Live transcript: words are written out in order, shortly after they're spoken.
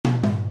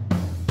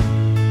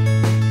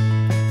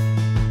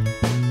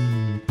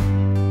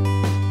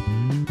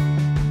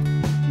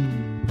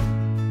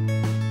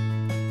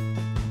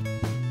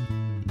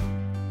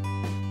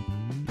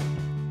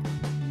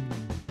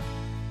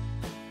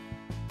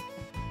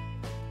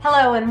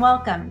Hello and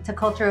welcome to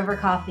Culture Over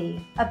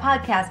Coffee, a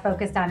podcast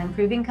focused on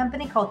improving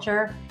company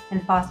culture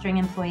and fostering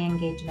employee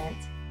engagement.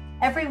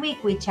 Every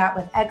week we chat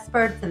with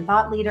experts and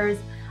thought leaders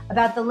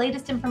about the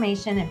latest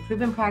information and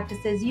proven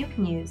practices you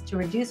can use to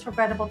reduce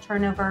regrettable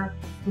turnover,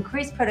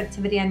 increase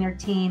productivity on your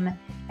team,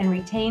 and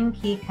retain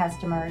key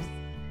customers.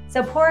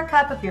 So pour a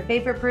cup of your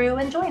favorite brew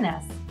and join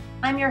us.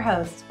 I'm your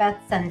host,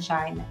 Beth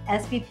Sunshine,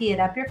 SVP at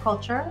Up Your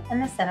Culture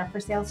and the Center for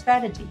Sales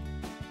Strategy.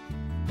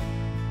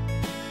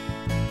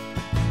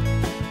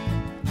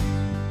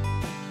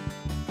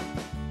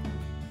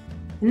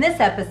 In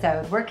this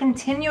episode, we're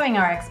continuing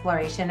our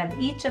exploration of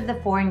each of the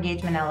 4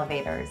 engagement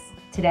elevators.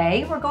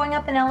 Today, we're going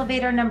up in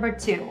elevator number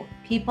 2,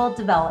 people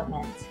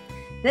development.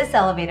 This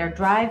elevator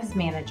drives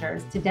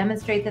managers to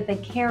demonstrate that they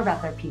care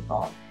about their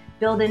people,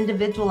 build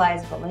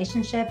individualized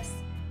relationships,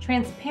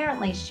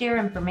 transparently share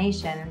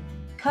information,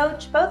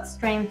 coach both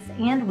strengths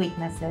and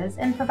weaknesses,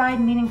 and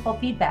provide meaningful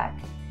feedback.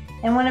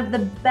 And one of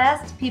the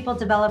best people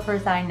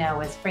developers I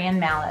know is Fran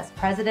Mallace,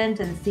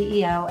 President and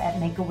CEO at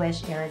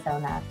Make-A-Wish,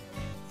 Arizona.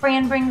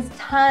 Fran brings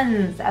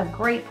tons of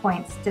great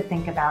points to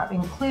think about,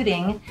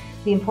 including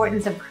the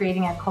importance of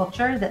creating a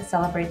culture that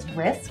celebrates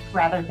risk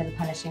rather than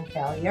punishing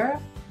failure,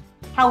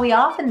 how we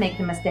often make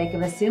the mistake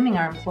of assuming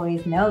our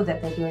employees know that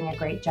they're doing a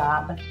great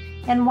job,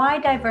 and why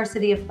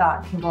diversity of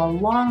thought can go a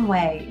long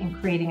way in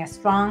creating a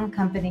strong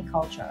company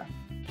culture.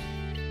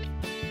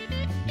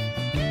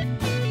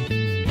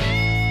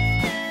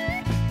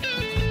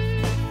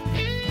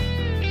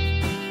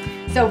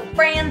 So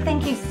Fran,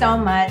 thank you so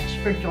much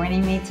for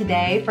joining me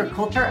today for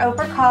Culture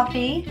Over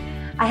Coffee.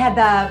 I had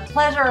the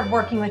pleasure of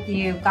working with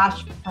you,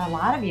 for a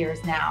lot of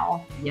years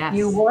now. Yes.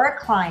 You were a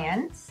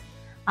client.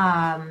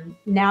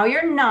 Now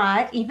you're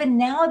not. Even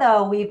now,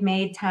 though, we've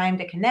made time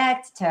to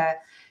connect, to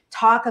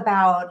talk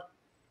about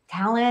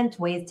talent,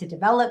 ways to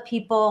develop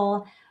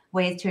people,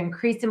 ways to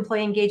increase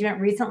employee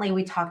engagement. Recently,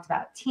 we talked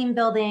about team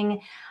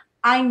building.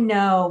 I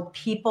know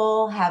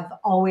people have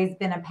always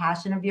been a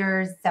passion of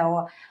yours,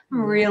 so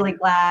I'm really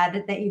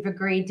glad that you've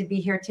agreed to be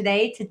here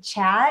today to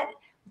chat,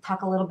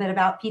 talk a little bit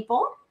about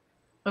people.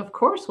 Of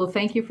course. Well,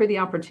 thank you for the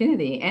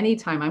opportunity.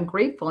 Anytime. I'm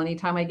grateful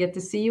anytime I get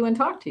to see you and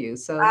talk to you.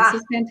 So this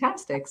is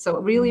fantastic. So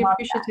really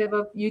appreciative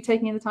of you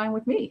taking the time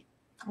with me.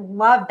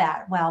 Love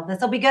that. Well, this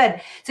will be good.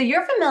 So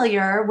you're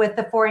familiar with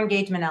the 4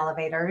 engagement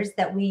elevators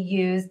that we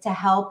use to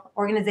help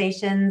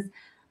organizations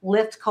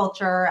lift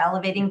culture,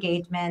 elevate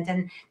engagement.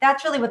 And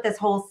that's really what this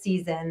whole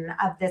season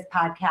of this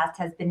podcast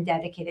has been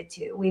dedicated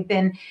to. We've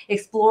been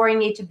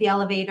exploring each of the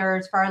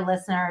elevators for our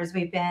listeners.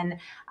 We've been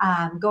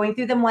going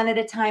through them one at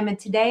a time. And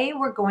today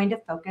we're going to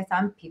focus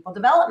on people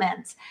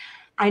development.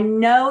 I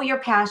know your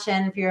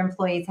passion for your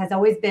employees has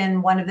always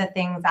been one of the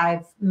things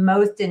I've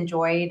most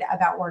enjoyed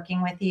about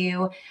working with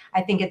you.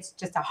 I think it's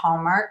just a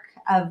hallmark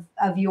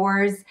of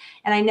yours.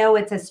 And I know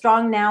it's as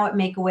strong now at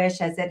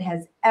Make-A-Wish as it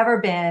has ever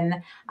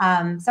been.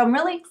 So I'm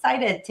really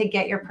excited to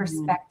get your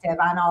perspective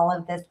on all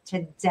of this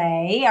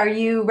today. Are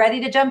you ready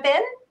to jump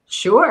in?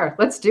 Sure.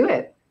 Let's do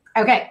it.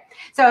 Okay.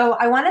 So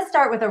I want to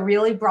start with a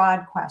really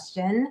broad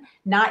question,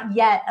 not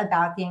yet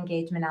about the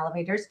engagement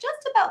elevators,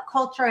 just about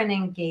culture and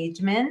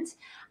engagement.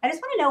 I just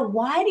want to know,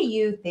 why do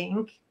you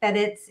think that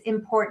it's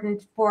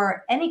important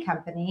for any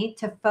company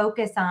to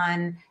focus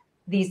on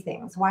these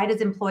things? Why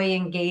does employee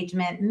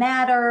engagement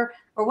matter,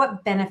 or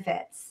what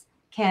benefits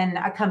can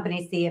a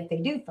company see if they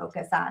do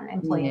focus on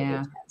employee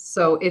engagement?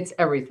 So it's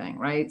everything,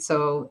 right?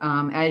 So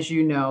as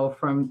you know,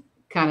 from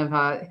kind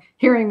of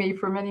hearing me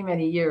for many,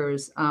 many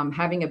years,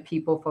 having a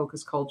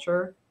people-focused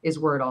culture is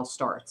where it all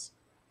starts.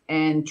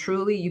 And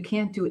truly, you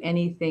can't do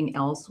anything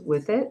else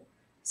with it.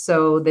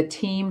 So the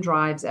team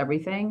drives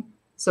everything.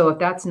 So if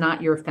that's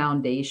not your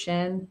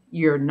foundation,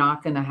 you're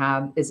not going to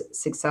have as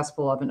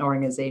successful of an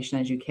organization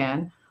as you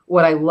can.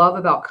 What I love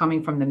about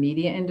coming from the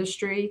media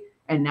industry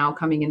and now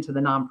coming into the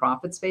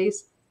nonprofit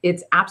space,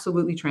 it's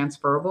absolutely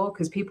transferable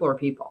because people are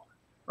people,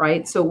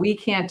 right? So we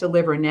can't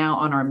deliver now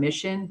on our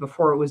mission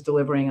before it was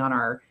delivering on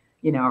our,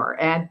 our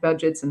ad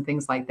budgets and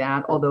things like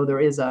that. Although there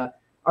is a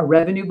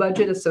revenue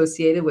budget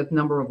associated with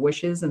number of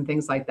wishes and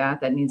things like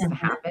that needs to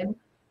happen.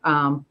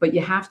 But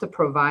you have to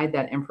provide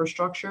that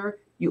infrastructure.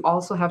 You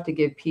also have to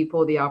give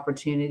people the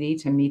opportunity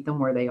to meet them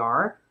where they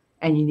are,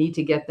 and you need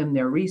to get them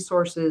their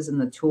resources and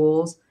the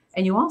tools.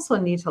 And you also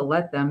need to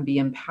let them be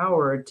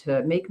empowered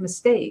to make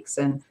mistakes.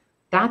 And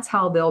that's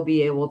how they'll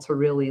be able to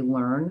really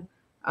learn.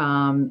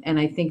 And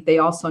I think they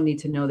also need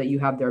to know that you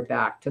have their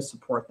back to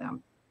support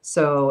them.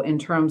 So in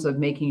terms of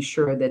making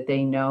sure that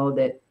they know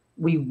that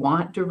we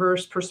want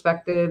diverse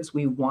perspectives,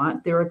 we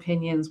want their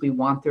opinions, we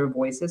want their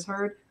voices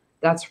heard,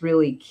 that's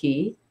really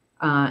key.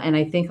 And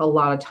I think a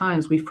lot of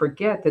times we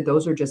forget that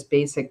those are just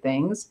basic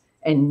things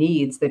and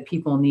needs that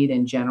people need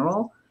in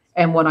general.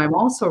 And what I'm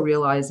also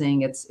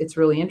realizing, it's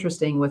really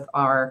interesting with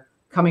our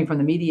coming from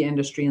the media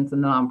industry into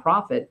the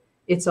nonprofit,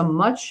 it's a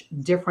much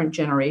different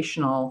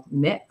generational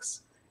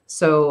mix.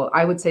 So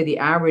I would say the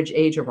average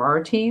age of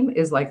our team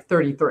is like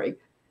 33,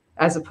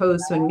 as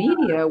opposed to in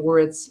media where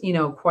it's,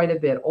 quite a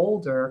bit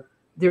older.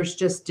 There's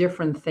just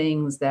different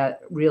things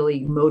that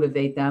really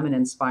motivate them and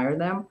inspire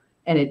them.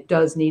 and it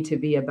does need to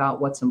be about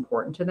what's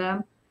important to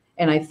them.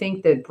 And I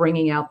think that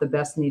bringing out the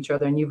best in each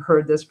other, and you've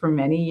heard this for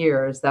many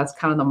years, that's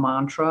kind of the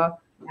mantra,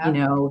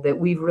 Yep. that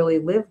we've really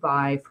lived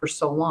by for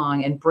so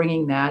long, and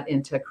bringing that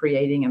into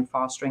creating and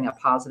fostering a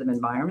positive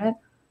environment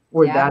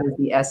where Yep. that is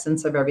the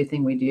essence of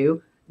everything we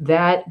do.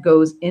 That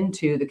goes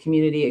into the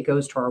community. It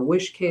goes to our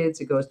wish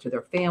kids. It goes to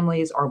their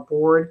families, our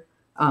board,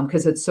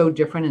 because it's so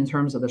different in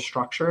terms of the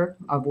structure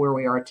of where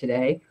we are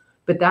today.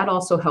 But that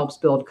also helps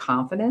build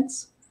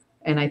confidence.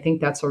 And I think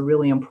that's a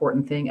really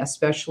important thing,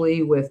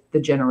 especially with the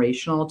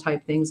generational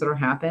type things that are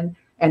happening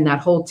and that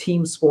whole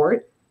team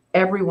sport.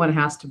 Everyone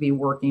has to be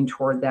working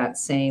toward that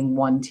same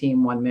one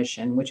team, one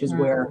mission, which is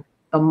where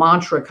the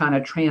mantra kind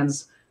of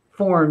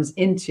transforms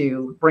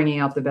into bringing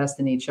out the best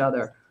in each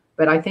other.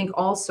 But I think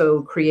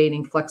also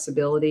creating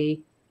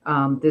flexibility,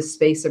 this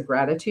space of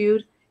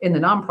gratitude in the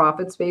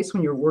nonprofit space.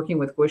 When you're working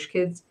with Wish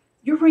Kids,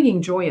 you're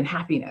bringing joy and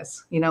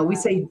happiness. We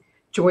say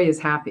joy is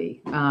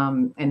happy,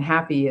 and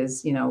happy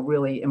is,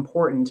 really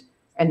important.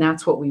 And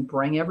that's what we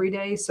bring every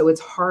day. So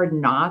it's hard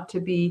not to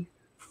be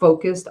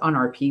focused on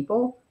our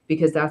people,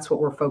 because that's what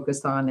we're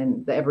focused on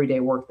in the everyday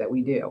work that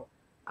we do.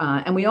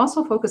 And we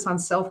also focus on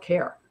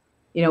self-care.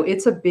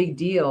 It's a big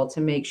deal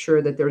to make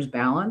sure that there's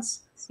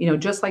balance.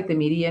 Just like the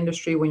media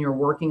industry, when you're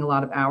working a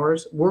lot of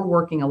hours, we're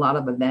working a lot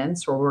of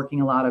events, or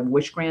working a lot of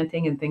wish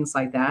granting and things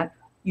like that.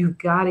 You've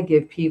got to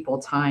give people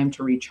time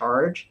to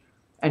recharge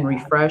and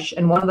refresh.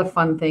 And one of the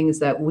fun things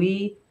that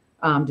we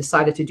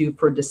decided to do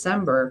for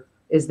December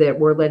is that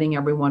we're letting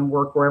everyone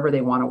work wherever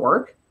they want to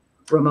work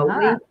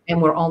remotely.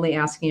 And we're only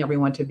asking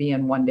everyone to be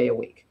in 1 day a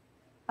week.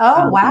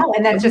 Oh, wow.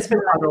 And that's just for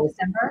the month of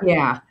December?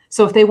 Yeah.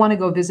 So if they want to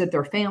go visit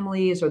their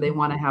families, or they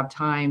want to have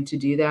time to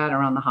do that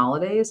around the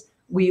holidays,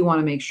 we want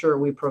to make sure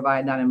we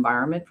provide that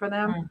environment for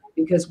them,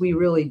 because we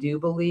really do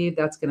believe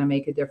that's going to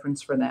make a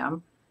difference for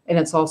them. And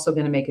it's also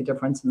going to make a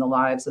difference in the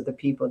lives of the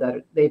people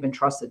that they've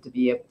entrusted to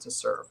be able to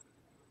serve.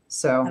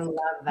 So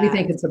we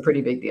think it's a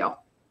pretty big deal.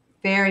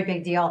 Very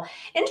big deal.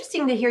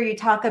 Interesting to hear you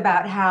talk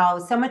about how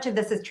so much of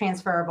this is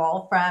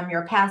transferable from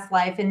your past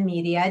life in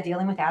media,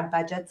 dealing with ad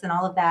budgets and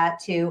all of that,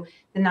 to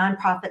the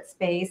nonprofit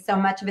space. So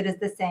much of it is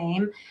the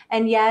same,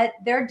 and yet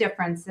there are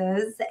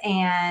differences.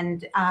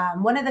 And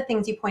one of the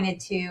things you pointed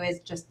to is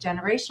just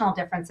generational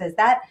differences.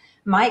 That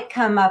might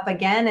come up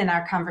again in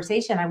our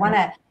conversation. I want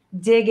to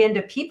dig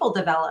into people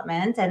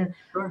development. And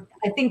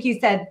I think you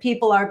said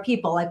people are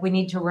people. Like, we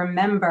need to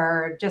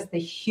remember just the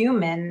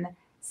human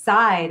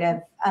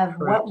side of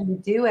what we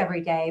do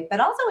every day, but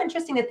also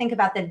interesting to think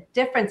about the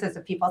differences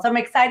of people. So I'm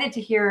excited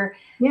to hear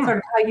sort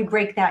of how you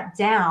break that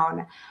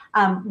down.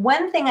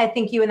 One thing I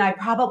think you and I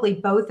probably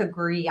both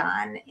agree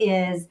on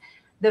is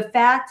the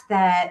fact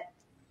that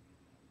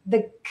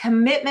the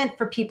commitment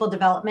for people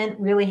development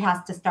really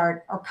has to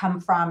start or come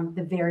from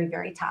the very,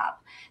 very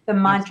top. The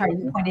mantra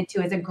you pointed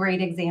to is a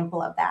great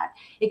example of that.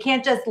 It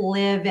can't just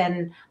live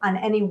on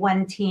any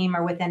one team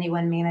or with any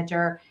one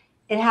manager.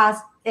 It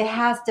has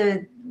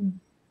to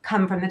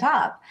come from the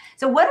top.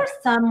 So what are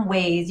some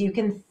ways you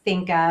can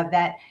think of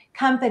that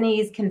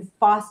companies can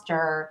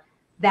foster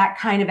that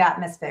kind of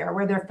atmosphere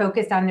where they're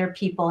focused on their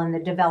people and the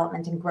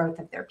development and growth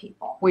of their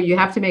people? Well, you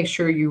have to make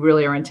sure you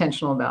really are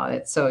intentional about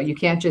it. So you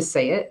can't just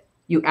say it.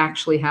 You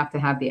actually have to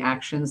have the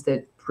actions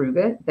that prove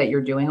it, that you're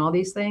doing all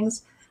these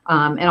things.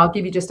 And I'll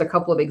give you just a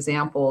couple of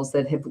examples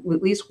that have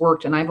at least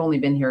worked. And I've only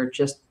been here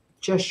just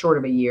short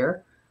of a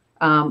year.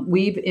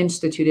 We've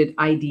instituted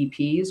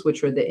IDPs,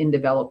 which are the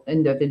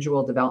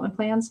individual development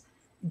plans,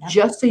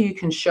 just so you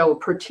can show,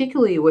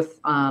 particularly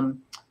with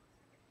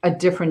a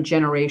different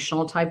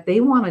generational type, they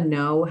want to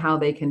know how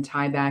they can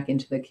tie back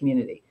into the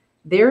community.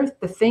 They're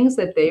the things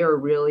that are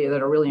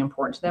really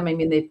important to them. I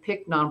mean, they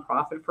picked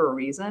nonprofit for a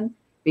reason,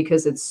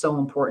 because it's so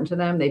important to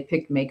them. They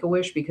picked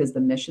Make-A-Wish because the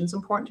mission's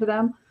important to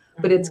them.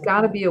 But it's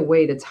got to be a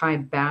way to tie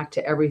back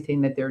to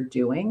everything that they're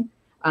doing.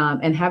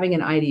 And having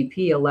an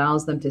IDP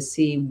allows them to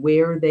see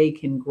where they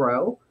can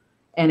grow.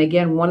 And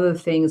again, one of the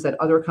things that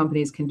other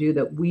companies can do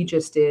that we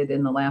just did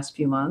in the last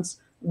few months,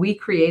 we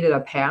created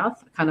a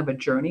path, kind of a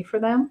journey for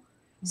them.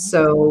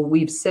 So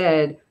we've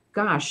said,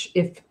 gosh,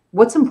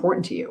 what's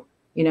important to you?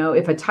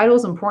 If a title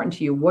is important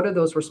to you, what are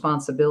those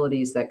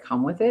responsibilities that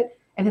come with it?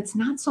 And it's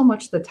not so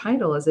much the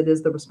title as it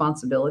is the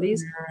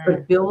responsibilities,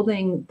 but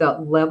building the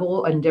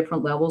level and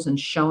different levels and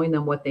showing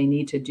them what they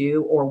need to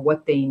do or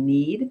what they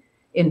need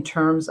in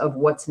terms of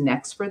what's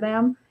next for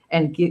them,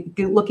 and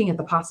looking at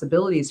the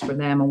possibilities for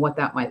them and what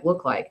that might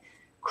look like.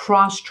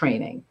 Cross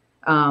training.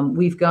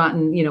 We've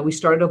gotten, we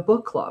started a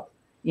book club.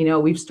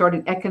 We've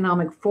started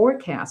economic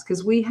forecasts,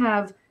 because we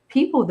have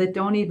people that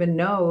don't even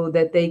know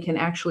that they can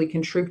actually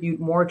contribute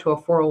more to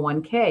a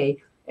 401k.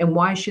 And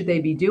why should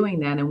they be doing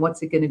that? And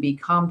what's it going to be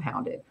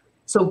compounded?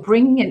 So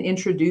bringing and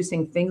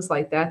introducing things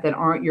like that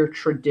aren't your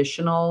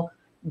traditional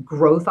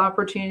growth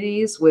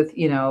opportunities with,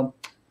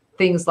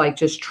 things like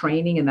just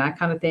training and that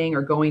kind of thing,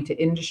 or going to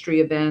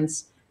industry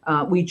events.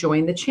 We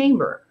joined the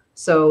chamber.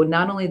 So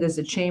not only does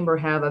the chamber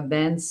have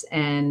events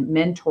and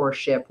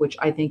mentorship, which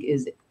I think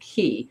is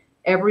key.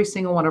 Every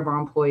single one of our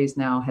employees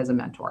now has a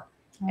mentor.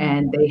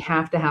 and they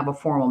have to have a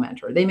formal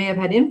mentor. They may have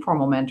had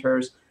informal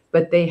mentors,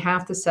 but they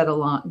have to set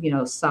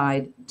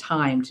aside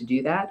time to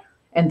do that.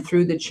 And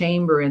through the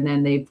chamber, and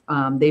then they've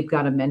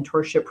got a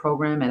mentorship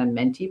program and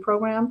a mentee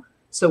program.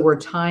 So we're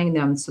tying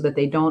them so that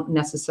they don't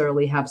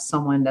necessarily have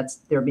someone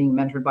they're being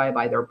mentored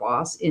by their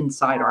boss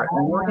inside our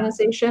own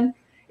organization.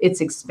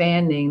 It's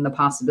expanding the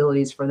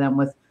possibilities for them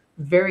with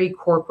very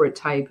corporate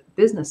type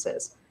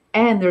businesses.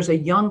 And there's a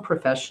young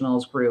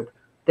professionals group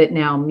that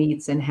now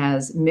meets and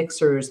has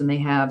mixers, and they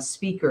have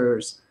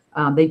speakers.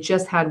 They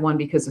just had one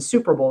because the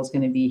Super Bowl is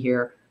going to be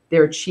here.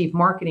 Their chief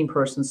marketing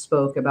person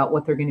spoke about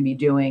what they're going to be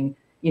doing,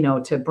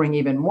 to bring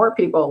even more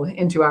people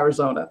into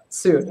Arizona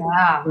soon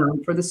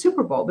for the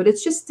Super Bowl. But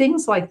it's just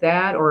things like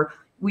that. Or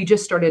we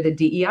just started a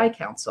DEI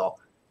council,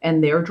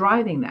 and they're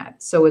driving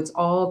that. So it's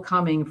all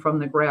coming from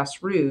the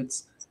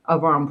grassroots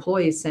of our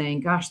employees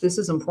saying, gosh, this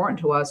is important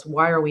to us.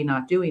 Why are we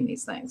not doing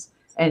these things?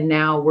 And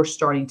now we're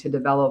starting to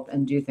develop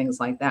and do things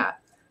like that.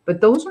 But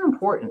those are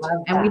important.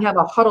 And we have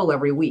a huddle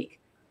every week,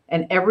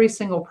 and every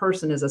single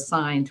person is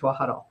assigned to a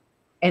huddle,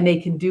 and they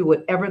can do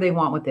whatever they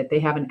want with it. They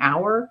have an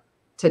hour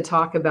to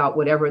talk about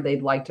whatever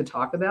they'd like to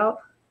talk about.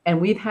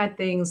 And we've had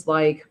things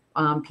like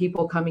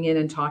people coming in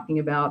and talking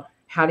about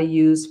how to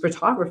use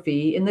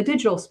photography in the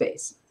digital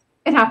space.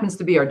 It happens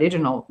to be our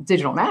digital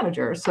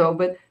manager.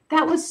 But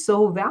that was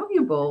so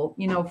valuable,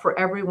 for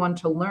everyone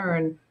to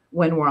learn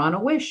when we're on a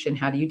wish, and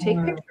how do you take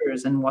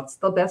pictures, and what's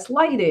the best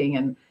lighting,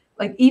 and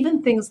like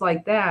even things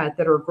like that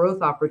are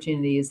growth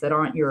opportunities that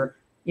aren't your,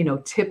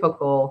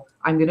 typical,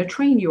 I'm going to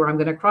train you, or I'm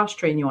going to cross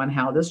train you on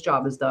how this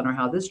job is done or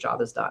how this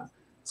job is done.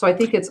 So I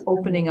think it's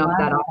opening up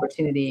that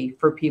opportunity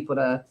for people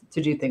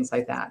to do things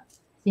like that.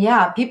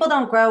 Yeah, people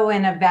don't grow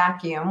in a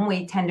vacuum.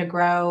 We tend to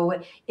grow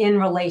in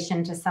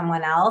relation to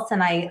someone else.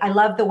 And I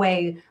love the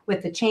way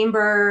with the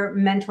chamber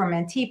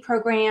mentor-mentee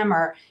program,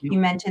 or you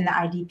mentioned the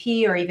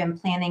IDP, or even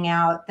planning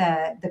out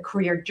the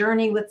career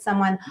journey with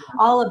someone,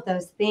 all of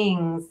those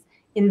things,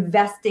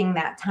 investing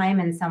that time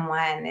in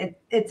someone.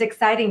 It's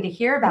exciting to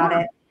hear about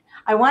it.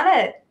 I want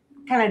to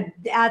kind of,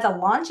 as a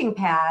launching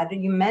pad,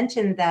 you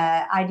mentioned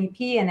the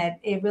IDP, and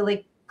it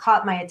really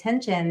caught my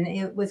attention.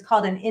 It was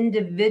called an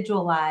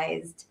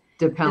individualized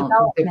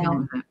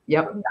development.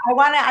 Yep. I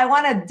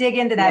want to dig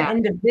into that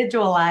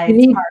individualized. You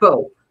need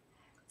both.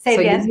 Say it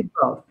again. You need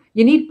both.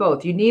 You need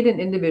both. You need an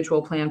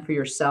individual plan for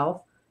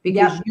yourself,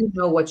 because you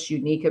know what's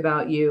unique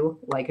about you,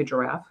 like a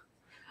giraffe.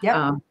 Yep.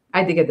 I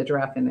had to get the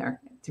giraffe in there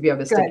to be able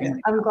to stick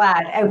in. I'm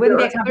glad. It wouldn't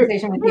be a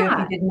conversation with you if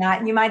you did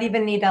not. You might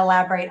even need to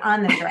elaborate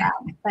on the giraffe.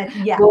 But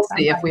yeah, we'll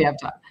see if we have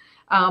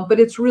time. But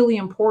it's really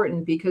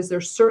important, because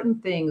there's certain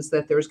things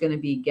that there's going to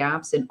be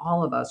gaps in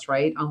all of us,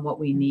 right? On what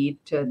we need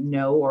to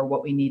know, or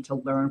what we need to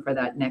learn for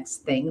that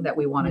next thing that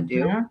we want to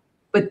do.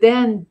 But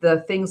then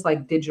the things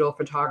like digital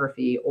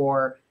photography,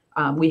 or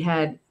we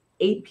had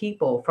 8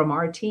 people from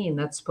our team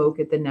that spoke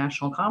at the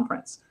national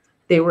conference.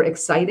 They were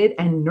excited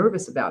and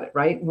nervous about it,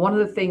 right? One of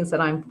the things that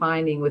I'm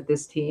finding with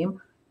this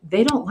team,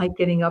 they don't like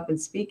getting up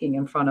and speaking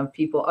in front of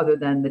people other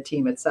than the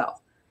team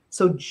itself.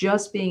 So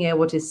just being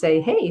able to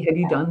say, hey, have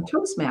you done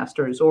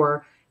Toastmasters?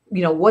 Or,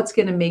 what's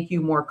going to make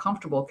you more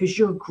comfortable? Because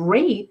you're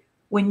great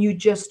when you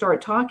just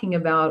start talking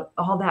about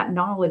all that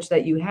knowledge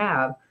that you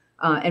have,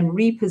 and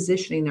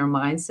repositioning their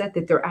mindset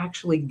that they're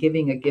actually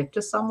giving a gift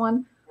to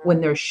someone when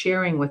they're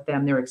sharing with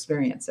them their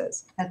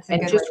experiences.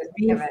 And just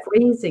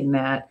rephrasing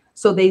that,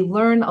 so they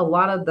learn a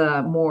lot of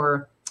the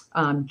more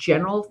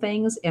general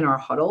things in our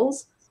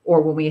huddles,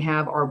 or when we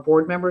have our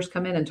board members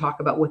come in and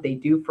talk about what they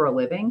do for a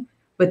living.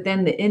 But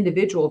then the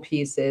individual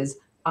piece is,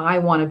 I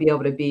want to be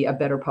able to be a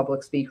better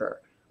public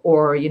speaker,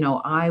 or,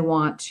 I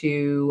want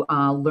to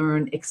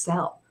learn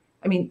Excel.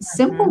 I mean,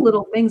 simple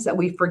little things that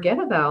we forget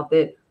about,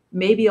 that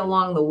maybe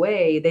along the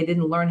way, they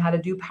didn't learn how to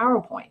do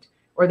PowerPoint,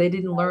 or they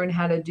didn't learn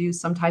how to do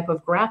some type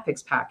of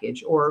graphics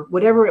package, or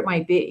whatever it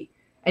might be.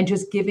 And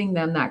just giving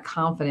them that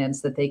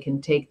confidence that they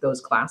can take those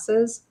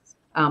classes,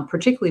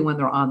 particularly when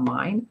they're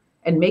online.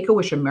 And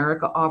Make-A-Wish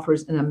America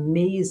offers an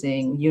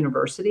amazing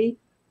university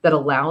that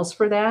allows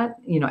for that.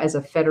 As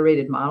a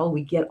federated model,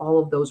 we get all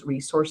of those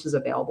resources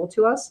available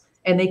to us,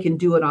 and they can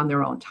do it on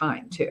their own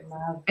time too.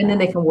 And then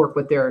they can work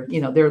with their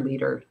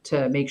leader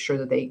to make sure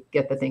that they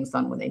get the things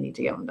done when they need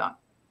to get them done.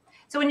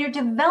 So when you're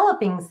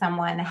developing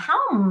someone,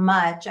 how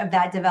much of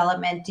that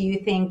development do you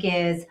think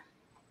is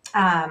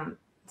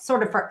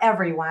sort of for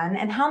everyone,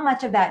 and how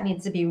much of that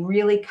needs to be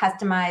really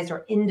customized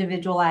or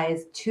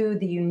individualized to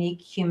the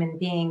unique human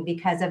being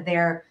because of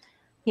their,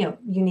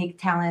 unique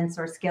talents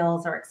or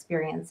skills or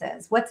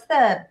experiences? What's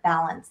the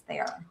balance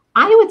there?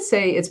 I would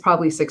say it's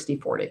probably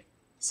 60-40.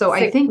 So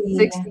 60. I think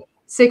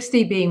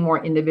 60 being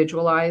more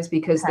individualized,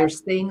 because there's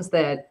things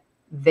that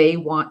they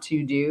want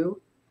to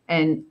do.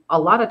 And a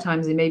lot of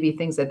times it may be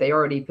things that they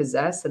already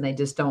possess, and they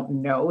just don't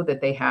know that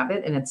they have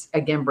it. And it's,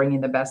 again, bringing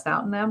the best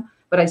out in them.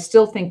 But I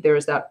still think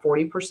there's that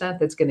 40%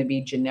 that's going to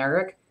be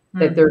generic,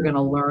 that they're going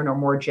to learn, or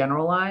more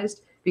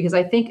generalized. Because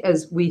I think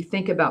as we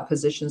think about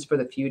positions for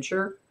the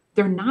future,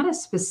 they're not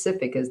as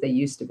specific as they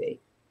used to be.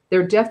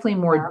 They're definitely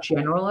more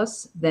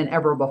generalists than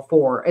ever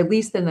before, at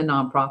least in the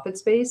nonprofit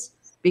space.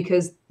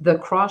 because the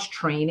cross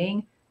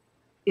training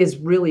is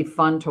really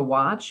fun to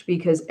watch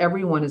because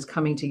everyone is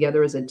coming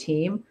together as a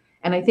team.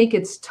 And I think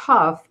it's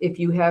tough if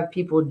you have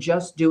people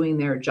just doing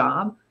their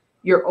job.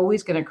 You're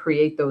always going to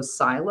create those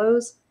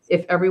silos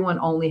if everyone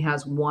only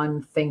has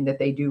one thing that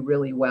they do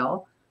really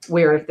well.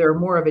 Where if they're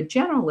more of a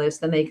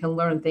generalist, then they can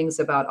learn things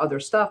about other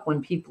stuff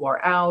when people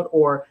are out,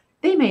 or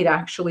they may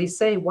actually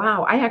say,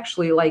 wow, I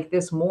actually like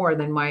this more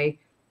than my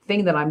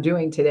thing that I'm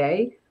doing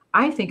today.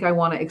 I think I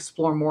want to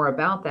explore more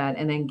about that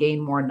and then gain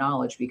more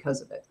knowledge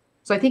because of it.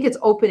 So I think it's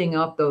opening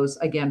up those,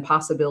 again,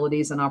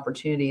 possibilities and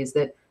opportunities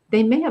that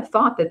they may have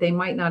thought that they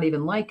might not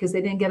even like because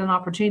they didn't get an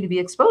opportunity to be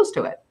exposed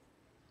to it.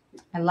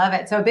 I love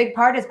it. So a big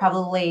part is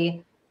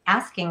probably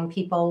asking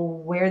people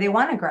where they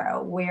want to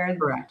grow, where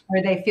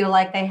they feel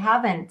like they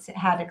haven't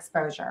had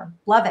exposure.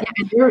 Love it.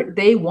 Yeah, and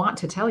they want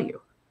to tell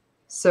you.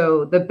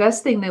 So the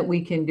best thing that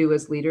we can do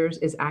as leaders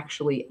is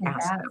actually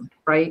ask them,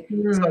 right?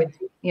 So,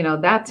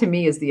 that to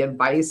me is the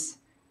advice,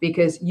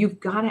 because you've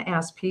got to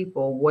ask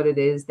people what it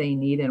is they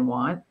need and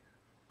want.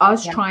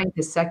 Us trying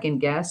to second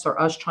guess or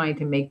us trying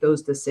to make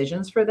those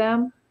decisions for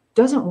them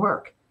doesn't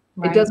work.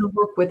 It doesn't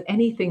work with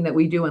anything that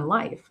we do in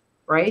life,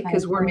 right?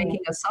 Because we're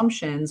making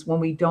assumptions when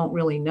we don't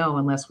really know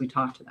unless we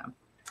talk to them.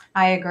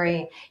 I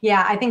agree.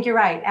 Yeah, I think you're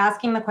right.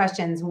 Asking the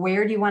questions,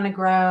 where do you want to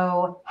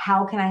grow?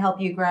 How can I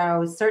help you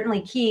grow?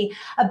 Certainly key.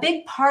 A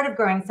big part of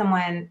growing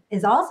someone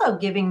is also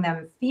giving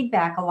them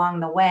feedback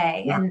along the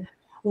way. Yeah. And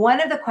one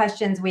of the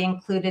questions we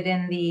included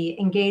in the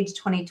Engage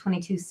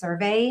 2022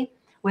 survey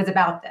was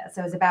about this.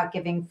 It was about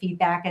giving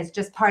feedback as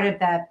just part of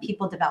the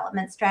people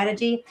development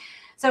strategy.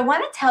 So I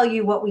want to tell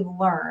you what we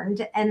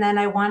learned, and then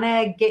I want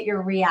to get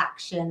your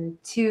reaction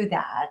to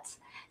that.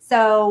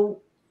 So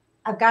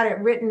I've got it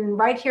written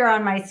right here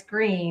on my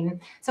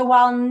screen. So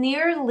while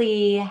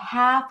nearly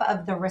half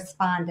of the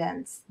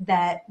respondents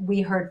that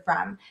we heard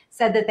from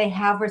said that they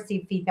have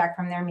received feedback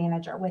from their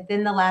manager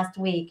within the last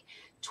week,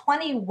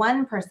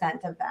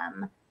 21% of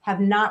them have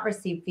not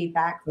received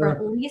feedback for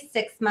at least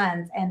 6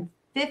 months, and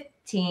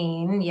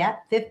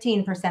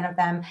 15% of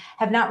them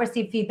have not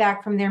received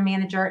feedback from their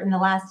manager in the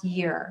last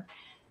year.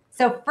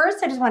 So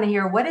first, I just want to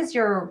hear, what is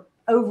your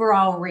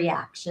overall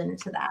reaction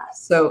to that?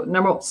 So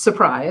number one,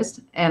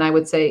 surprised. And I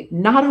would say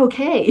not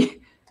okay.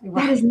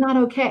 That is not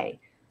okay.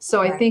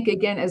 So I think,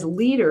 again, as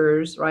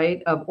leaders,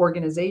 right, of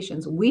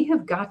organizations, we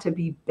have got to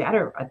be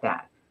better at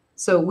that.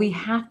 So we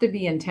have to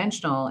be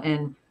intentional.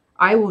 And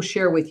I will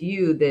share with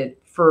you that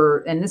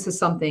and this is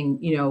something,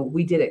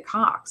 we did at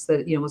Cox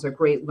that, was a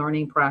great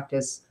learning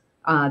practice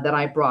that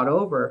I brought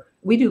over.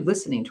 We do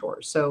listening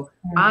tours. So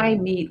I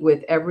meet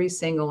with every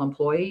single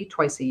employee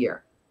twice a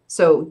year.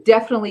 So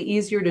definitely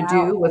easier to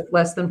do with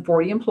less than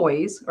 40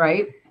 employees,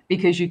 right?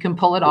 Because you can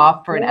pull it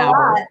off for an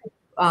hour.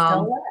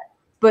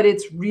 But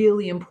it's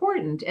really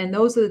important. And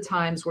those are the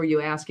times where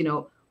you ask,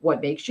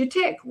 what makes you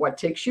tick? What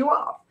ticks you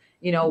off?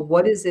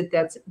 What is it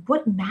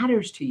what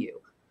matters to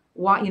you?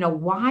 Why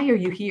are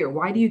you here?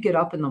 Why do you get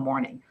up in the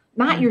morning?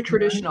 Not your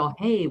traditional,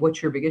 hey, what's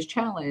your biggest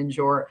challenge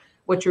or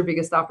what's your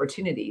biggest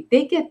opportunity?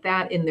 They get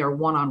that in their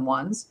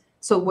one-on-ones.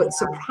 So what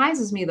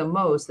surprises me the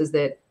most is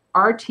that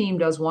our team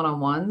does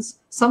one-on-ones.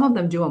 Some of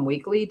them do them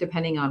weekly,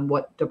 depending on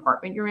what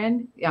department you're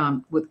in.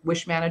 With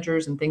wish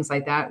managers and things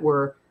like that,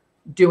 we're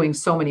doing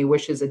so many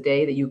wishes a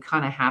day that you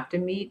kind of have to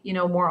meet,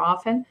 more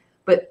often.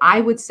 But I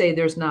would say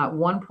there's not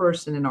one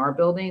person in our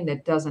building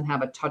that doesn't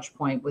have a touch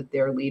point with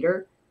their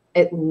leader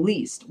at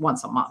least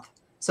once a month.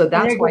 So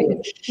that's why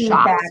it's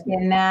feedback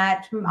in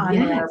that on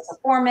their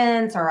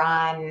performance or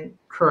on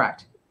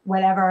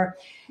whatever.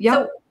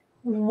 So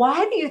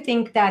why do you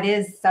think that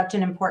is such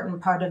an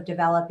important part of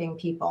developing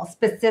people,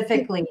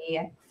 specifically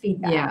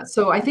feedback? Yeah,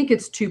 so I think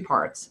it's two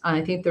parts.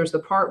 I think there's the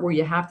part where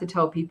you have to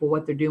tell people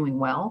what they're doing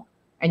well,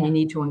 and you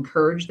need to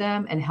encourage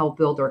them and help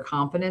build their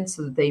confidence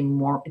so that they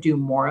do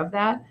more of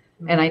that.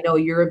 And I know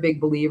you're a big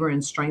believer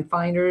in strength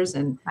finders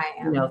and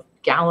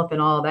Gallup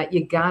and all of that.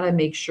 You got to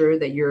make sure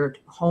that you're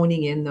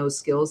honing in those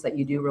skills that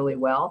you do really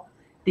well.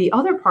 The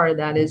other part of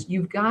that is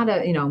you've got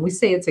to, we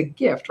say it's a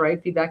gift,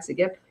 right? Feedback's a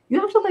gift. You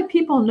have to let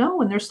people know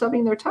when they're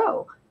stubbing their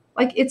toe.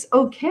 Like, it's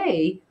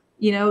okay,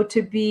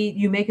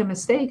 you make a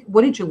mistake.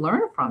 What did you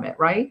learn from it,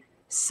 right?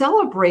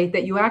 Celebrate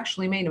that you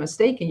actually made a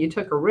mistake and you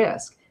took a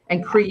risk,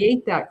 and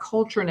create that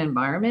culture and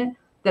environment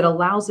that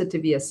allows it to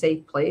be a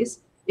safe place.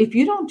 If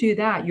you don't do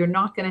that, you're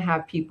not going to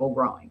have people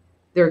growing.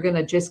 They're going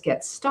to just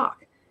get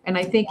stuck. And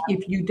I think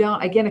if you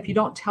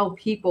don't tell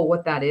people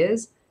what that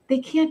is, they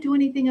can't do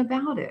anything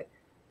about it.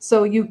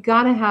 So you've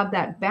got to have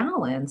that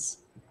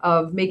balance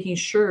of making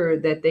sure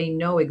that they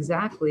know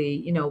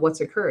exactly, what's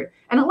occurred.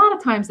 And a lot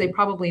of times they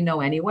probably know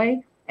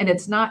anyway. And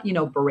it's not,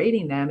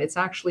 berating them. It's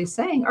actually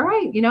saying, all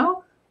right,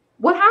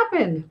 what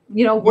happened?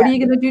 What are you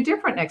going to do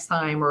different next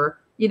time? Or,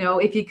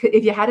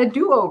 if you had a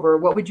do-over,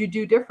 what would you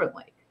do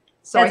differently?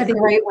 So that's a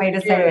great way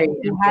to say it.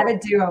 If you had a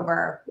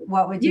do-over,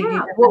 what would you do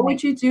differently? What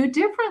would you do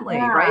differently,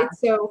 right?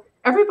 So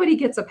everybody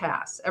gets a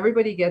pass.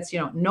 Everybody gets,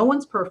 no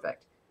one's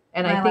perfect.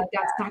 And I think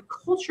that's that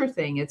culture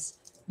thing.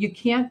 You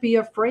can't be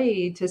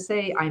afraid to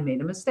say, I made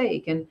a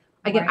mistake. And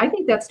Again, I Right.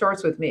 think that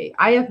starts with me.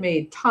 I have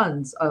made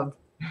tons of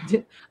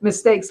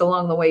mistakes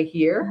along the way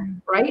here,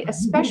 right?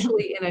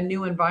 Especially in a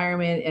new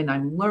environment and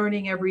I'm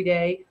learning every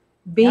day.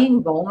 Yep.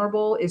 Being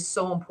vulnerable is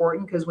so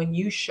important because when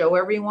you show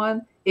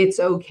everyone it's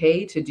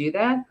okay to do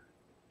that,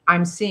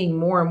 I'm seeing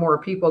more and more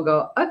people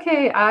go,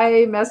 okay,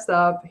 I messed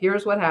up.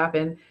 Here's what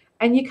happened.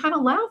 And you kind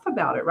of laugh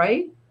about it,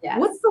 right?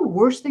 What's Yes. the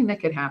worst thing that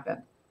could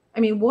happen? I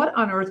mean, what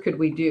on earth could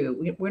we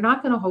do? We're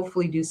not going to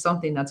hopefully do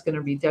something that's going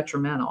to be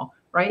detrimental,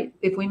 right?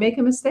 If we make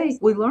a mistake,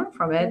 we learn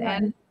from it Yeah.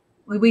 and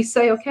we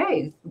say,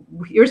 okay,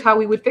 here's how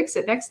we would fix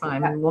it next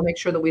time. And we'll make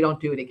sure that we don't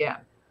do it again.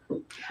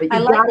 But I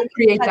you like got to that you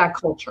create touched, that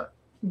culture.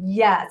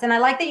 yes, and I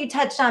like that you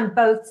touched on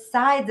both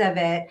sides of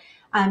it.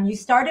 You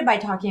started by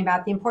talking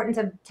about the importance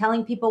of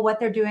telling people what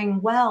they're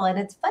doing well, and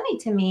it's funny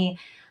to me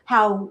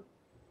how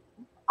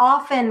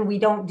often we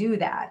don't do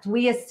that.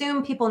 We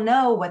assume people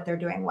know what they're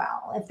doing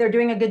well. If they're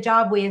doing a good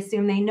job, we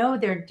assume they know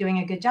they're doing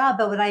a good job.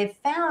 But what I've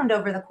found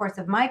over the course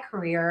of my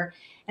career,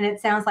 and it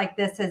sounds like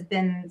this has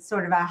been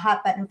sort of a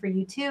hot button for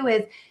you too,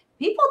 is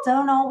people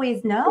don't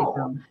always They know.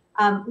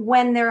 don't.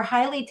 When they're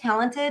highly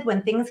talented,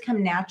 when things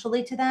come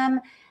naturally to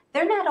them,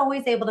 they're not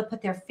always able to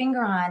put their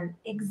finger on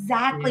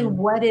exactly Yeah.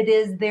 what it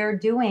is they're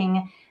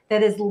doing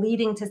that is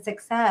leading to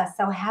success.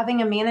 So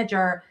having a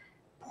manager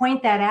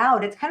point that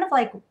out, it's kind of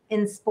like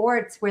in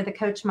sports where the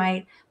coach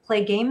might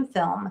play game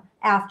film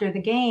after the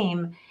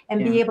game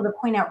and Yeah. be able to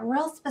point out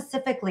real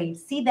specifically,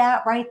 see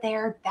that right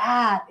there,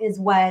 that is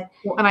what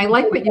Well, and I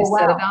like did what you so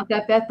said well about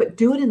that, Beth, but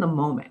do it in the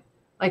moment.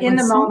 Like in when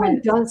the someone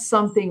moment. does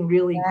something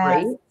really Yes,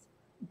 great,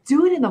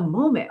 do it in the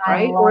moment, I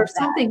right? Or love if that.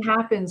 something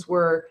happens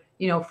where,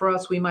 for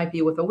us, we might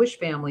be with a wish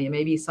family and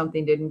maybe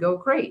something didn't go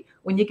great.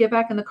 When you get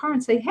back in the car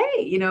and say,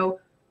 hey,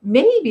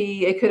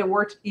 maybe it could have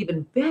worked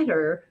even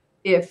better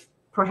if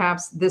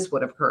perhaps this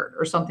would have occurred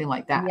or something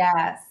like that,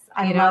 Yes,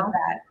 I you love know?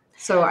 that.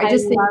 So I I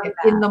just think love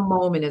in that. the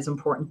moment is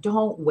important.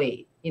 Don't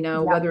wait,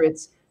 Yep. whether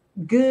it's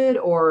good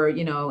or,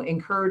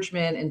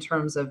 encouragement in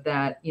terms of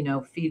that,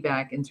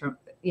 feedback in terms,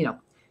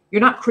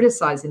 you're not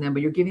criticizing them,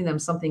 but you're giving them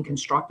something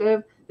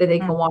constructive that they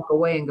Mm. can walk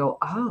away and go,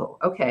 oh,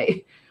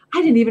 okay.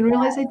 I didn't even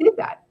realize I did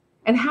that.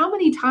 And how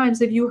many times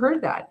have you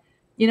heard that?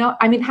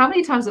 I mean, how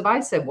many times have I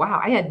said, wow,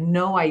 I had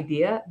no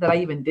idea that I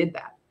even did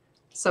that.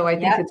 So I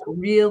think Yep, it's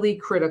really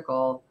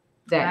critical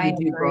that I you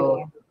do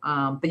both.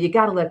 agree. But you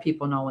got to let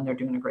people know when they're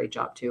doing a great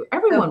job too. So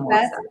Everyone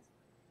wants that.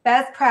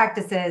 best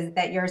practices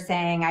that you're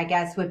saying, I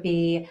guess, would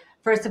be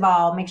first of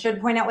all, make sure to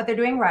point out what they're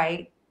doing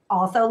right.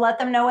 Also, let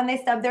them know when they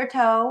stub their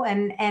toe.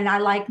 And I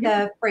like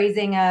Yeah, the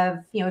phrasing of,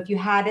 if you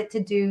had it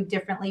to do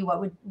differently, what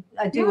would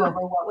a do yeah,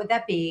 over? What would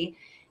that be?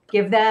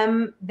 Give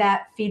them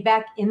that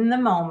feedback in the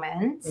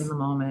moment. in the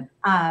moment.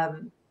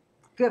 Um,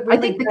 good, I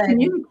really think the good.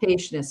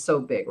 communication is so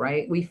big,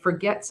 right? We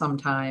forget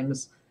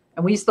sometimes,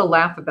 and we used to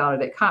laugh about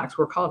it at Cox.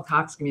 We're called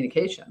Cox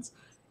Communications.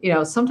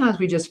 Sometimes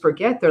we just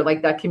forget they're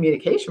like that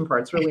communication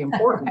part's really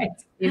important. Right.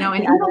 And Yeah,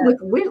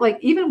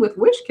 even with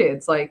Wish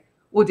kids, like,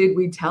 well, did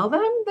we tell them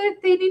that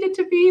they needed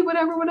to be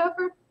whatever,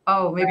 whatever?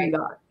 Oh, maybe right.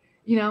 not.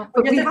 We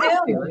But just we have to,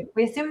 assume. right?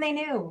 We assume they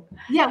knew.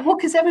 Yeah, well,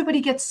 because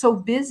everybody gets so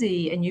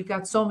busy and you've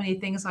got so many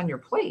things on your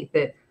plate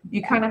that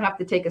you Yeah. kind of have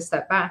to take a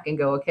step back and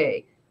go,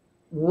 okay,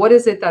 what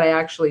is it that I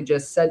actually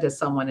just said to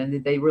someone and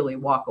did they really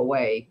walk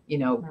away,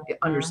 Mhm.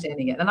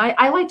 understanding it? And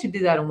I like to do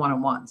that in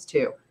one-on-ones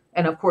too.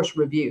 And of course,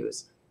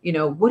 reviews.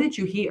 What did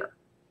you hear?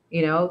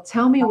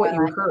 Tell me Oh, what I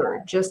you like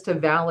heard just to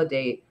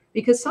validate,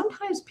 because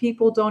sometimes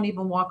people don't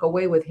even walk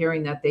away with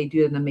hearing that they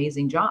did an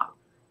amazing job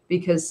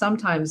because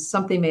sometimes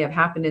something may have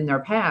happened in their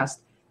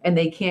past and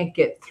they can't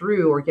get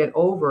through or get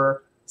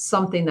over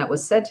something that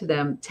was said to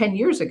them 10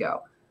 years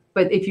ago.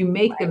 But if you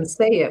make them right.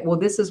 say it, well,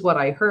 this is what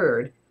I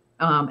heard,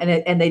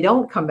 and they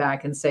don't come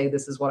back and say,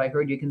 this is what I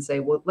heard, you can say,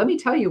 well, let me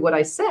tell you what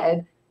I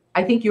said.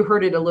 I think you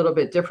heard it a little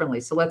bit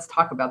differently. So let's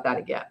talk about that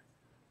again.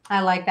 I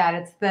like that.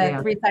 It's the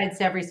Yeah. three sides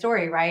to every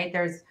story, right?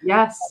 There's what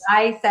Yes.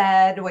 I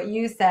said, what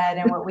you said,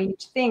 and what we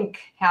each think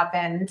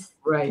happened.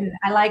 Right.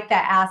 I like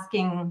that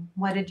asking,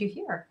 what did you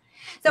hear?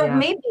 So Yeah.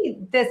 maybe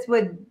this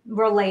would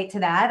relate to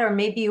that, or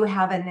maybe you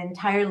have an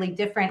entirely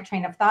different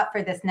train of thought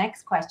for this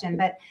next question.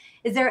 But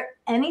is there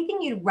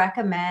anything you'd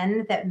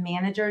recommend that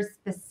managers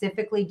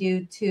specifically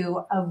do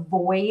to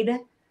avoid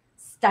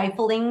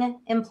stifling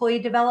employee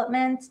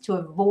development, to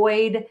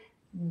avoid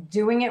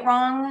doing it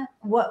wrong?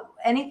 What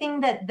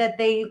anything that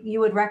they you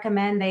would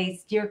recommend they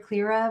steer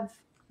clear of?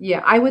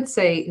 Yeah. I would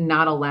say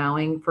not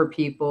allowing for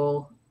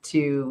people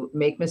to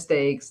make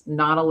mistakes,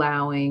 not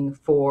allowing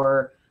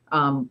for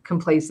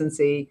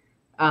complacency,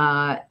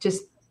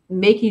 just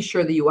making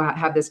sure that you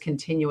have this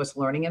continuous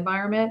learning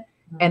environment,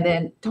 and Mhm.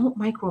 then don't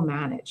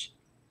micromanage.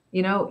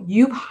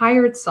 You've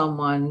hired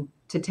someone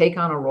to take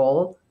on a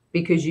role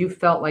because you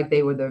felt like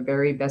they were the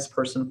very best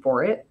person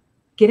for it.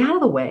 Get out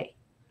of the way.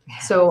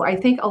 So I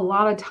think a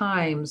lot of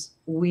times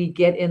we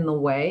get in the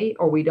way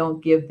or we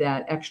don't give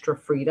that extra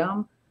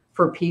freedom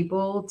for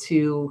people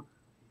to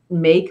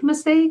make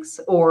mistakes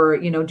or,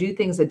 do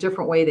things a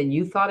different way than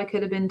you thought it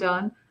could have been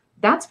done.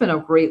 That's been a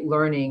great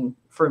learning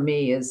for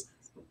me is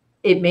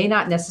it may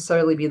not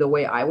necessarily be the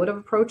way I would have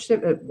approached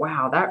it, but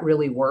wow, that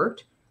really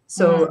worked. Mm,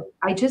 So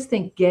I just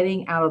think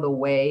getting out of the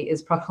way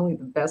is probably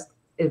the best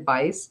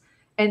advice.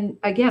 And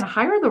again,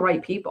 hire the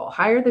right people,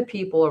 hire the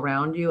people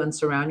around you and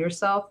surround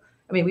yourself.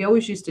 I mean, we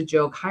always used to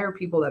joke, hire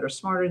people that are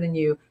smarter than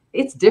you.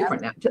 It's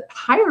different now. To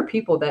hire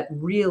people that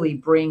really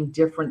bring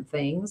different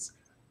things,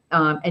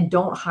 and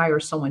don't hire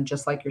someone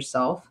just like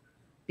yourself,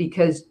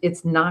 because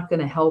it's not going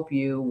to help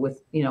you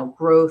with,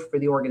 growth for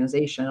the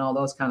organization and all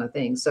those kind of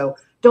things. So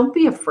don't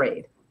be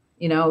afraid.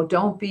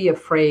 Don't be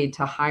afraid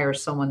to hire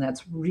someone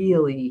that's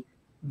really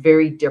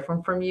very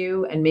different from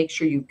you, and make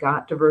sure you've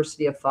got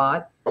diversity of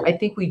thought. I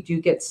think we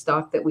do get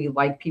stuck that we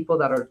like people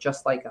that are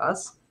just like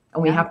us,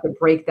 and we yeah. have to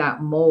break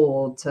that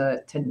mold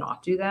to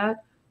not do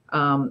that.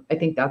 I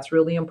think that's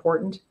really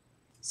important.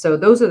 So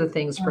those are the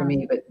things for Mm,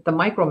 me. But the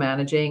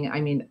micromanaging,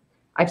 I mean,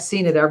 I've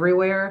seen it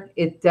everywhere.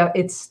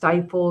 It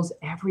stifles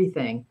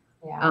everything,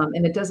 yeah.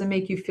 and it doesn't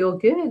make you feel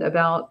good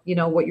about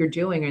what you're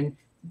doing. And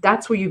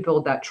that's where you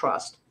build that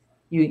trust.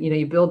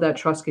 You build that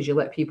trust because you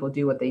let people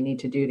do what they need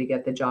to do to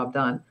get the job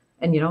done.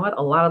 And you know what?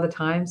 A lot of the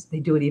times they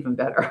do it even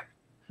better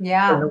than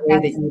Yeah. the way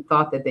that you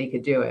thought that they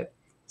could do it.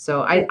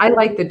 So I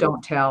like the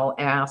don't tell,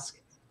 ask,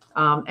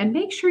 and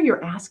make sure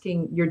you're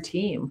asking your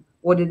team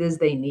what it is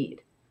they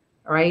need.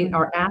 All right. Mm,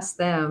 Or ask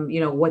them,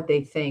 what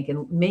they think,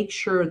 and make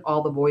sure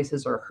all the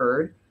voices are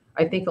heard.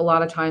 I think a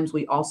lot of times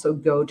we also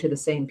go to the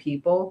same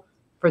people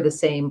for the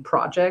same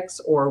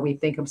projects, or we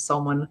think of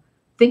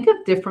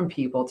different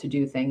people to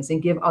do things and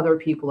give other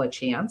people a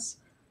chance.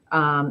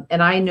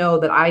 And I know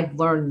that I've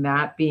learned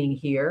that being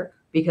here,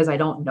 because I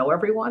don't know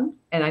everyone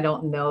and I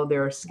don't know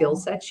their skill yeah.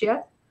 sets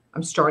yet.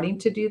 I'm starting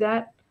to do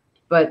that,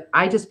 but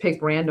I just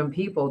pick random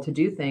people to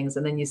do things,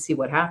 and then you see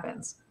what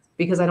happens,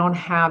 because I don't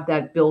have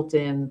that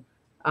built-in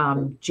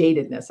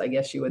jadedness, I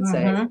guess you would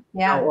say,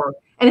 Yeah.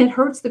 and it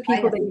hurts the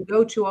people Bias. that you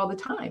go to all the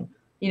time.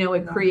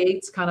 It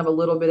creates kind of a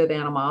little bit of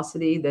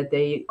animosity that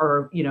they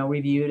are,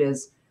 reviewed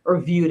as or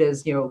viewed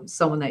as,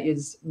 someone that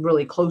is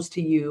really close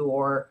to you,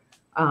 or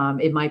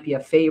it might be a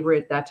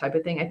favorite, that type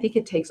of thing. I think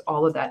it takes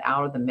all of that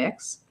out of the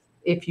mix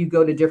if you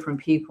go to different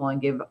people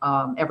and give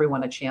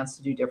everyone a chance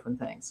to do different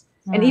things.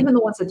 And Mm, even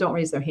the ones that don't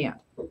raise their hand,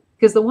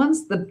 because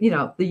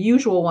the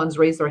usual ones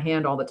raise their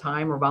hand all the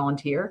time or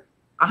volunteer.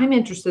 I'm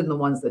interested in the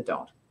ones that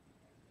don't.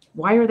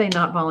 Why are they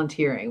not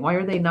volunteering? Why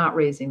are they not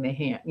raising their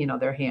hand?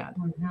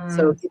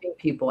 So mhm. giving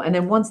people, and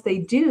then once they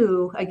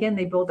do, again,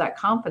 they build that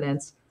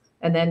confidence,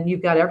 and then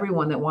you've got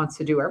everyone that wants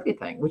to do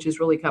everything, which is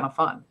really kind of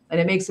fun, and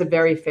it makes it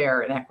very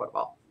fair and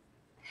equitable.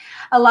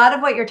 A lot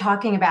of what you're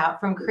talking about,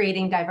 from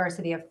creating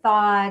diversity of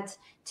thought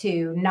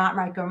to not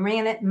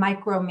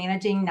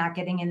micromanaging, not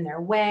getting in their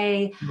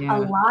way, a Yeah,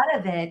 lot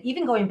of it,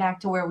 even going back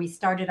to where we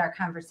started our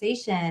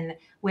conversation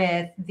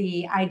with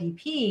the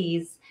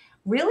IDPs,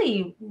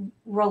 really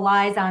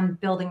relies on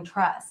building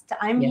trust.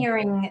 I'm yeah,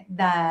 hearing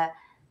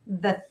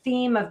the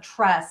theme of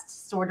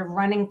trust sort of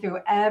running through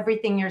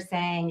everything you're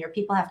saying. Your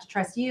people have to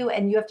trust you,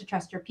 and you have to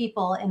trust your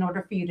people in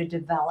order for you to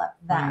develop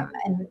right. them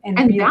and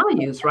And really.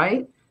 values,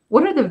 right?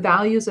 What are the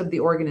values of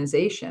the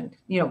organization?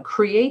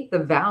 Create the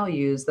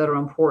values that are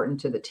important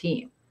to the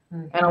team.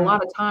 And a Mhm.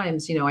 lot of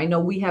times, I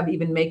know we have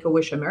even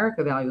Make-A-Wish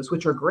America values,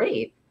 which are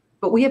great,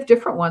 but we have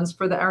different ones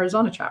for the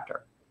Arizona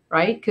chapter,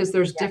 right? Because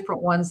there's Yeah.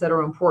 different ones that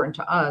are important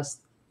to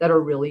us, that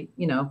are really,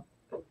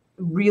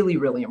 really,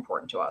 really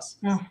important to us,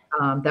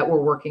 Mm. that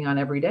we're working on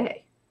every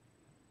day.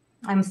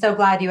 I'm so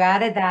glad you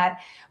added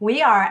that.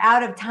 We are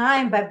out of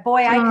time, but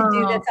boy, I could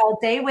do this Oh, all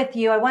day with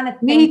you. I want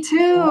to me thank you.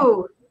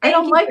 too. I Thank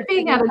don't you like for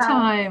being taking out of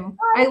time. time.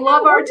 I Oh,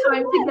 love no, our we'll do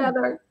time it again.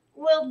 together.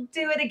 We'll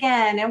do it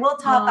again, and we'll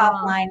talk Oh,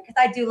 offline, because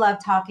I do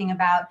love talking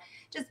about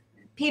just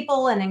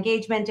people and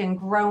engagement and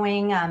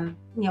growing,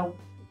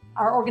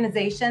 our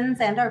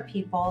organizations and our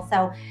people.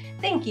 So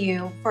thank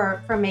you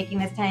for making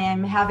this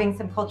time, having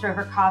some culture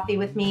over coffee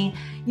with me.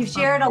 You've of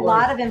shared a course.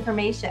 lot of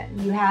information.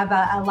 You have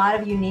a lot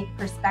of unique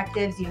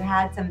perspectives. You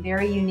had some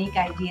very unique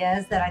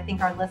ideas that I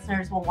think our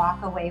listeners will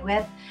walk away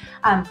with.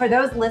 For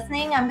those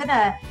listening, I'm going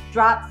to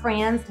drop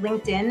Fran's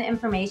LinkedIn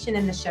information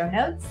in the show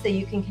notes so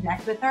you can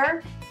connect with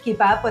her,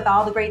 keep up with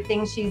all the great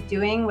things she's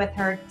doing with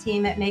her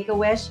team at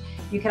Make-A-Wish.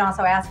 You can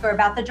also ask her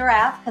about the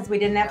giraffe, because we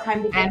didn't have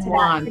time to get And to that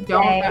wand.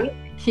 Don't today.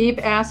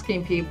 keep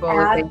asking people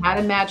if they had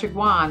a magic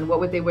wand, what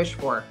would they wish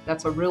for?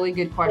 That's a really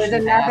good There's question to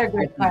another ask, I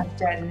good think.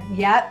 question.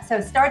 Yep.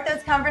 So start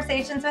those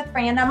conversations with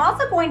Fran. I'm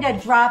also going to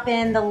drop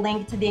in the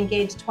link to the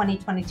Engage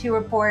 2022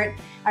 report.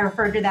 I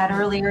referred to that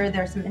earlier.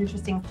 There's some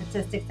interesting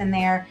statistics in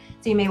there,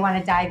 so you may want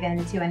to dive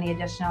into any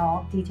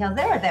additional details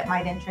there that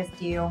might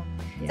interest you.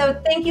 Yeah.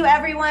 So thank you,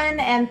 everyone.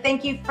 And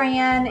thank you,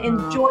 Fran.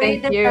 Enjoy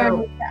Thank the you.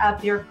 journey to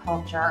up your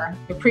culture.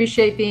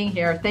 Appreciate being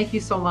here. Thank you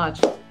so much.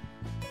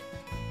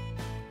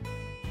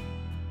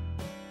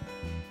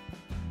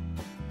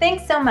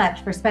 Thanks so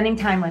much for spending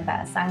time with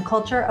us on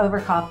Culture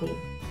Over Coffee.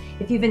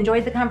 If you've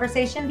enjoyed the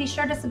conversation, be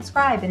sure to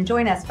subscribe and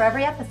join us for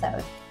every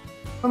episode.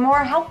 For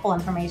more helpful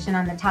information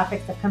on the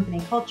topics of company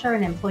culture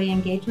and employee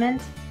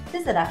engagement,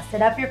 visit us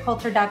at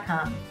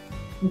upyourculture.com.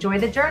 Enjoy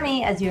the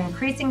journey as you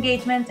increase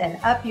engagement and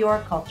up your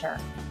culture.